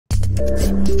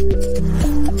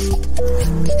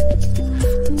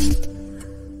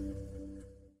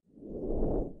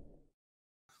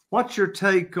What's your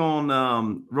take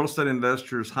on real estate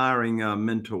investors hiring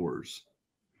mentors?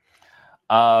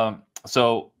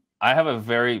 So I have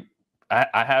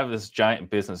I have this giant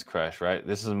business crush, right?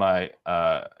 This is my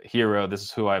hero. This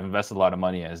is who I've invested a lot of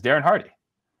money in, is Darren Hardy.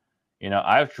 You know,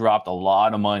 I've dropped a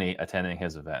lot of money attending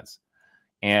his events.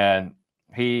 And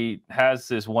he has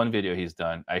this one video he's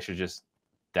done. I should just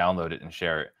download it and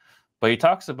share it. But he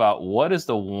talks about what is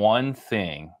the one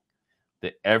thing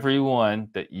that everyone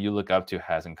that you look up to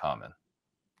has in common.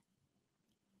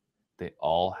 They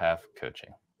all have coaching.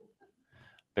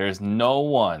 There's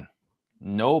nobody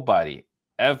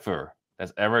ever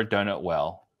that's ever done it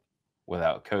well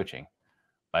without coaching.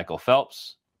 Michael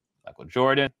Phelps, Michael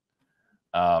Jordan,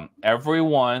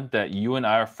 everyone that you and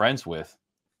I are friends with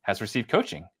has received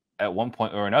coaching at one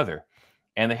point or another.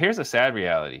 And here's a sad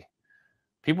reality.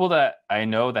 People that I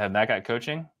know that have not got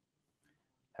coaching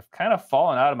have kind of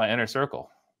fallen out of my inner circle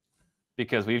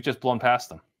because we've just blown past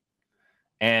them.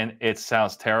 And it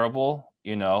sounds terrible,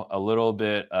 you know, a little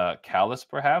bit callous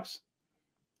perhaps,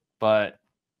 but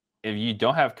if you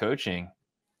don't have coaching,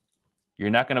 you're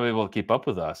not going to be able to keep up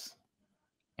with us,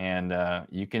 and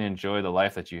you can enjoy the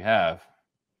life that you have,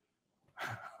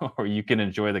 or you can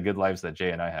enjoy the good lives that Jay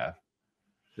and I have.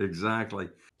 Exactly.